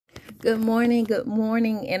Good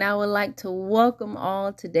morning, and I would like to welcome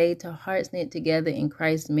all today to Hearts Knit Together in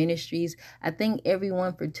Christ Ministries. I thank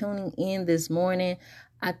everyone for tuning in this morning.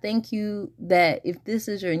 I thank you that if this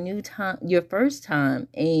is your first time,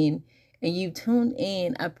 and you tuned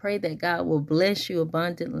in, I pray that God will bless you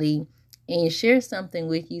abundantly and share something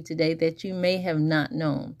with you today that you may have not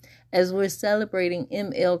known. As we're celebrating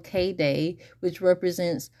MLK Day, which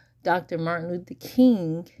represents Dr. Martin Luther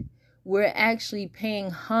King, we're actually paying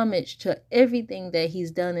homage to everything that he's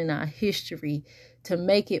done in our history to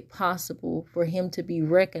make it possible for him to be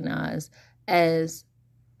recognized as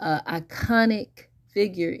an iconic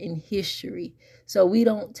figure in history. So we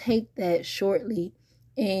don't take that shortly,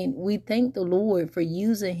 and we thank the Lord for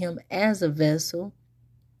using him as a vessel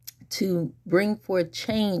to bring forth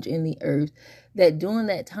change in the earth, that during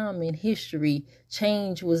that time in history,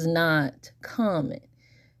 change was not common.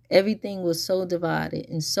 Everything was so divided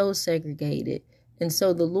and so segregated. And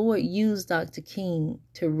so the Lord used Dr. King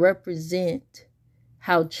to represent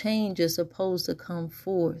how change is supposed to come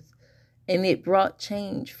forth. And it brought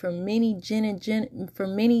change for many generations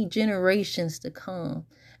to come.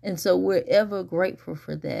 And so we're ever grateful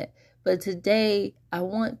for that. But today I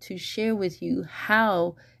want to share with you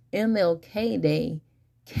how MLK Day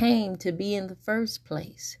came to be in the first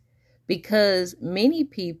place. Because many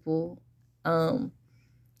people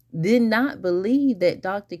did not believe that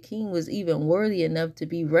Dr. King was even worthy enough to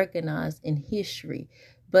be recognized in history.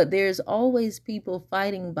 But there's always people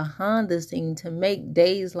fighting behind the scene to make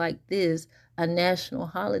days like this a national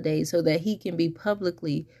holiday so that he can be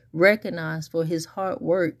publicly recognized for his hard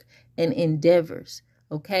work and endeavors.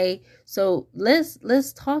 Okay, so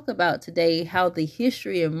let's talk about today how the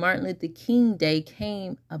history of Martin Luther King Day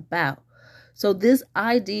came about. So this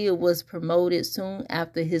idea was promoted soon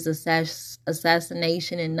after his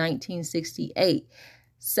assassination in 1968.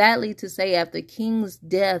 Sadly to say, after King's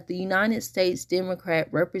death, the United States Democrat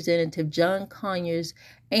Representative John Conyers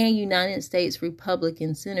and United States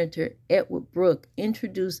Republican Senator Edward Brooke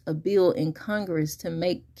introduced a bill in Congress to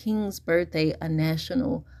make King's birthday a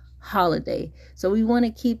national holiday. So we want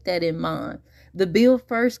to keep that in mind. The bill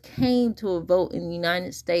first came to a vote in the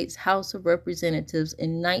United States House of Representatives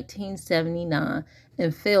in 1979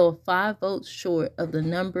 and fell 5 votes short of the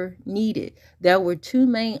number needed. There were two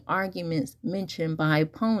main arguments mentioned by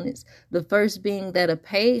opponents. The first being that a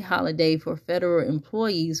paid holiday for federal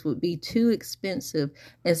employees would be too expensive,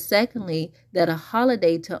 and secondly, that a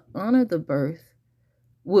holiday to honor the birth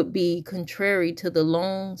would be contrary to the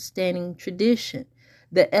long-standing tradition.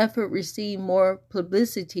 The effort received more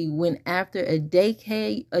publicity when, after a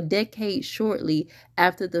decade shortly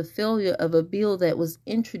after the failure of a bill that was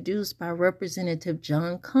introduced by Representative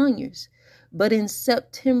John Conyers. But in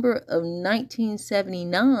September of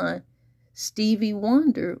 1979, Stevie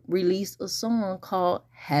Wonder released a song called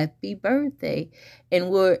Happy Birthday.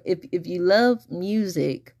 And if you love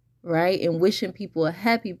music, right, and wishing people a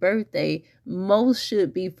happy birthday, most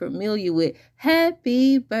should be familiar with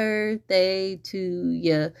happy birthday to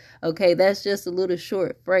you. Okay, that's just a little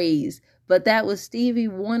short phrase, but that was Stevie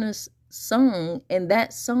Wonder's song, and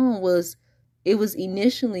that song was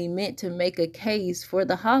initially meant to make a case for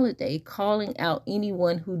the holiday, calling out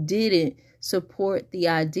anyone who didn't support the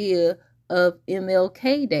idea of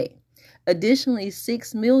MLK Day. Additionally,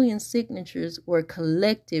 6 million signatures were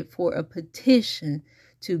collected for a petition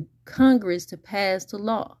to Congress to pass the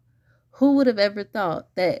law. Who would have ever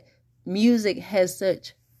thought that music has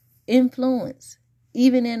such influence,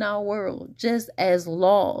 even in our world, just as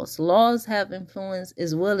laws have influence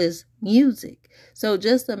as well as music. So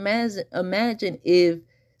just imagine if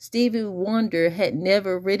Stevie Wonder had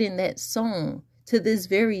never written that song. To this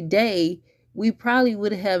very day, we probably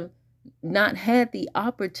would have not had the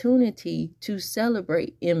opportunity to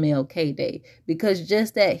celebrate MLK Day, because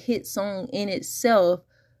just that hit song in itself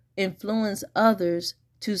influence others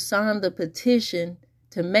to sign the petition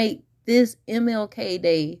to make this MLK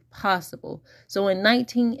Day possible. So in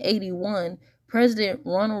 1981, President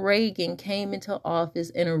Ronald Reagan came into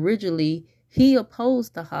office, and originally he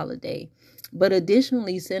opposed the holiday. But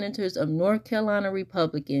additionally, senators of North Carolina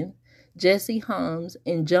Republican Jesse Helms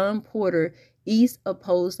and John Porter each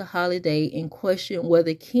opposed the holiday and questioned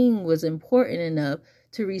whether King was important enough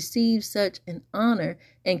to receive such an honor,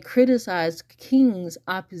 and criticized King's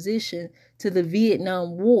opposition to the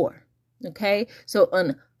Vietnam War. Okay, so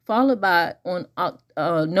followed by on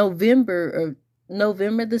November the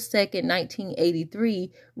 2nd,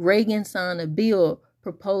 1983, Reagan signed a bill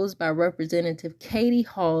proposed by Representative Katie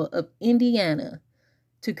Hall of Indiana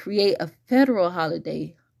to create a federal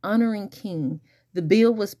holiday honoring King. The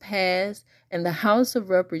bill was passed, and the House of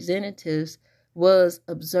Representatives was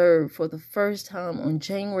observed for the first time on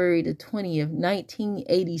January the 20th,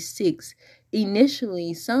 1986.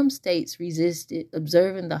 Initially, some states resisted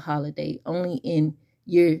observing the holiday. Only in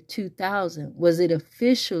year 2000 was it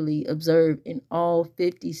officially observed in all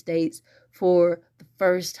 50 states for the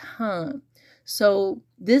first time. So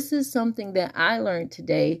this is something that I learned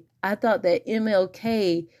today. I thought that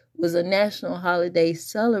MLK was a national holiday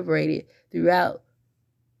celebrated throughout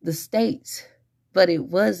the states, but it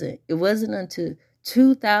wasn't. It wasn't until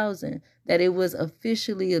 2000 that it was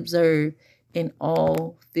officially observed in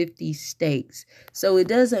all 50 states. So it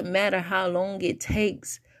doesn't matter how long it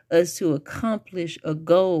takes us to accomplish a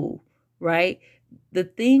goal, right? The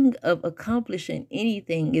thing of accomplishing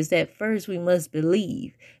anything is that first we must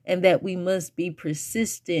believe, and that we must be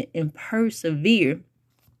persistent and persevere.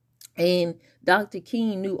 And Dr.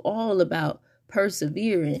 King knew all about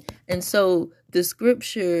persevering. And so the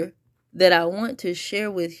scripture that I want to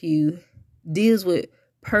share with you deals with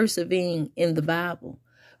persevering in the Bible,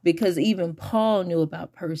 because even Paul knew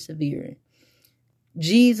about persevering.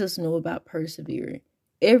 Jesus knew about persevering.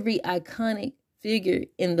 Every iconic figure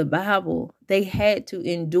in the Bible, they had to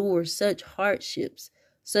endure such hardships,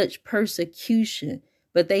 such persecution,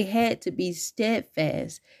 but they had to be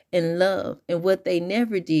steadfast in love. And what they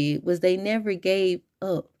never did was they never gave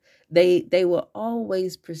up. They were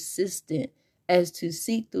always persistent as to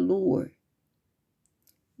seek the Lord.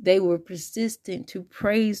 They were persistent to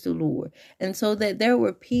praise the Lord. And so that there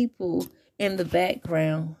were people in the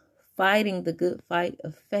background fighting the good fight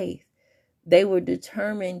of faith. They were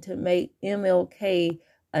determined to make MLK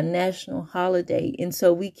a national holiday. And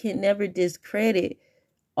so we can never discredit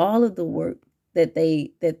all of the work that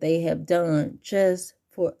they have done just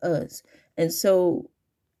for us. And so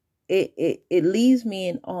it leaves me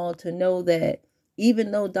in awe to know that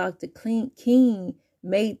even though Dr. King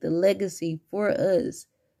made the legacy for us,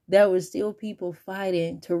 there were still people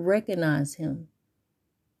fighting to recognize him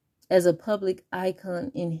as a public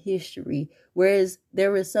icon in history, whereas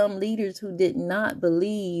there were some leaders who did not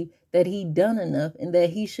believe that he'd done enough and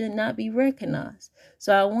that he should not be recognized.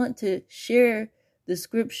 So I want to share the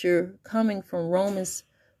scripture coming from Romans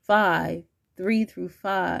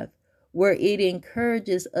 5:3-5, where it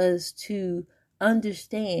encourages us to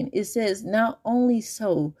understand. It says, not only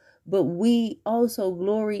so, but we also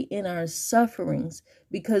glory in our sufferings,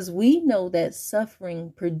 because we know that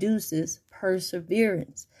suffering produces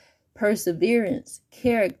perseverance. Perseverance,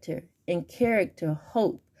 character, and character,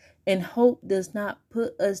 hope. And hope does not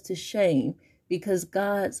put us to shame, because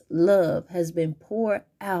God's love has been poured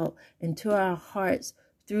out into our hearts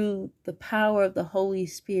through the power of the Holy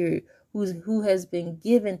Spirit who has been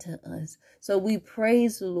given to us. So we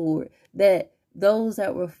praise the Lord that those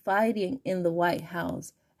that were fighting in the White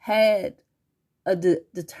House had a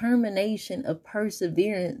determination of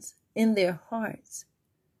perseverance in their hearts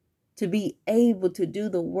to be able to do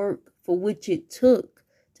the work for which it took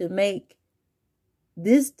to make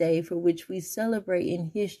this day, for which we celebrate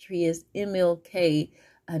in history as MLK,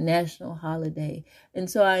 a national holiday. And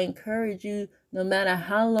so I encourage you, no matter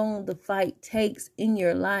how long the fight takes in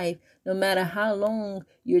your life, no matter how long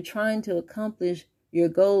you're trying to accomplish your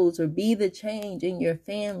goals or be the change in your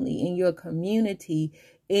family, in your community,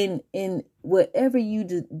 in whatever you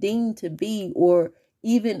deem to be, or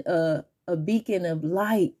even a beacon of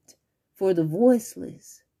light for the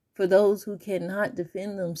voiceless, for those who cannot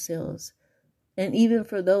defend themselves, and even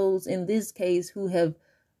for those in this case who have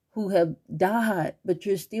died, but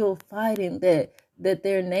you're still fighting that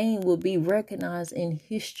their name will be recognized in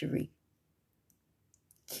history.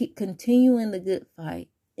 Keep continuing the good fight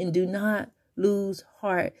and do not lose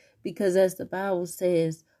heart, because as the Bible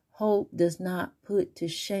says, hope does not put to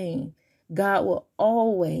shame. God will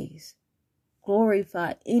always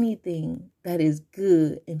glorify anything that is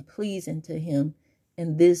good and pleasing to him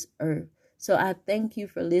in this earth. So I thank you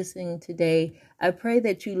for listening today. I pray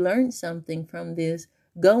that you learned something from this.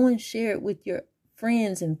 Go and share it with your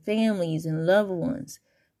friends and families and loved ones.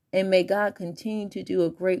 And may God continue to do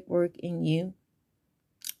a great work in you.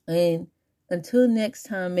 And until next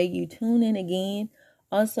time, may you tune in again.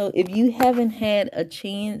 Also, if you haven't had a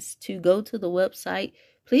chance to go to the website,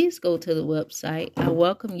 please go to the website. I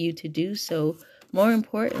welcome you to do so. More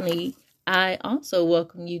importantly, I also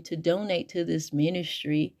welcome you to donate to this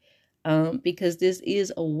ministry, because this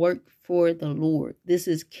is a work for the Lord. This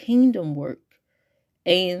is kingdom work.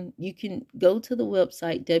 And you can go to the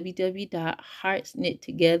website,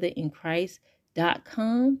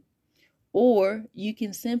 www.heartsknittogether.in.christ.com, or you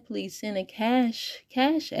can simply send a cash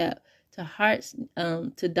app to hearts to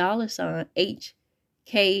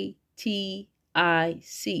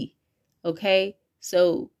 $HKTIC. Okay,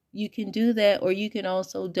 so you can do that, or you can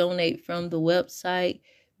also donate from the website.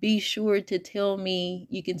 Be sure to tell me.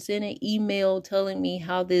 You can send an email telling me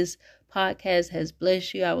how this podcast has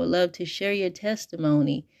blessed you. I would love to share your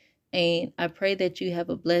testimony. And I pray that you have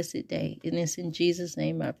a blessed day. And it's in Jesus'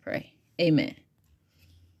 name I pray. Amen.